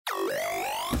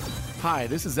Hi,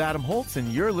 this is Adam Holtz,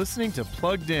 and you're listening to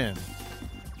Plugged In.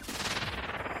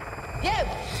 Yo!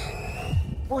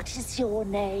 What is your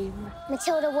name?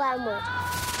 Matilda Wormwood.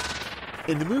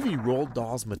 In the movie Roald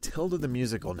Dahl's Matilda the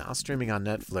Musical, now streaming on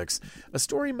Netflix, a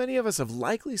story many of us have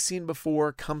likely seen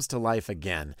before comes to life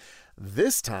again,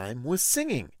 this time with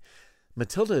singing.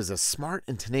 Matilda is a smart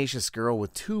and tenacious girl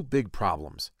with two big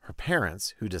problems: her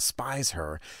parents, who despise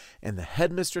her, and the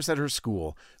headmistress at her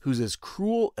school, who's as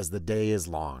cruel as the day is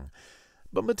long.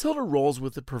 But Matilda rolls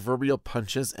with the proverbial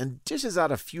punches and dishes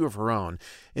out a few of her own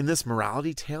in this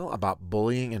morality tale about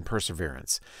bullying and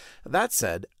perseverance. That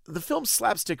said, the film's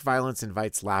slapstick violence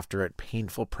invites laughter at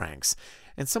painful pranks,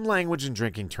 and some language and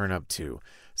drinking turn up too.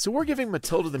 So we're giving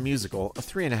Matilda the Musical a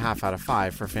 3.5 out of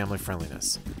 5 for family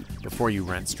friendliness. Before you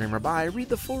rent, stream, or buy, read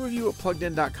the full review at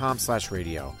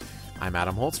pluggedin.com/radio. I'm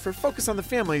Adam Holtz for Focus on the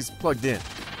Family's Plugged In.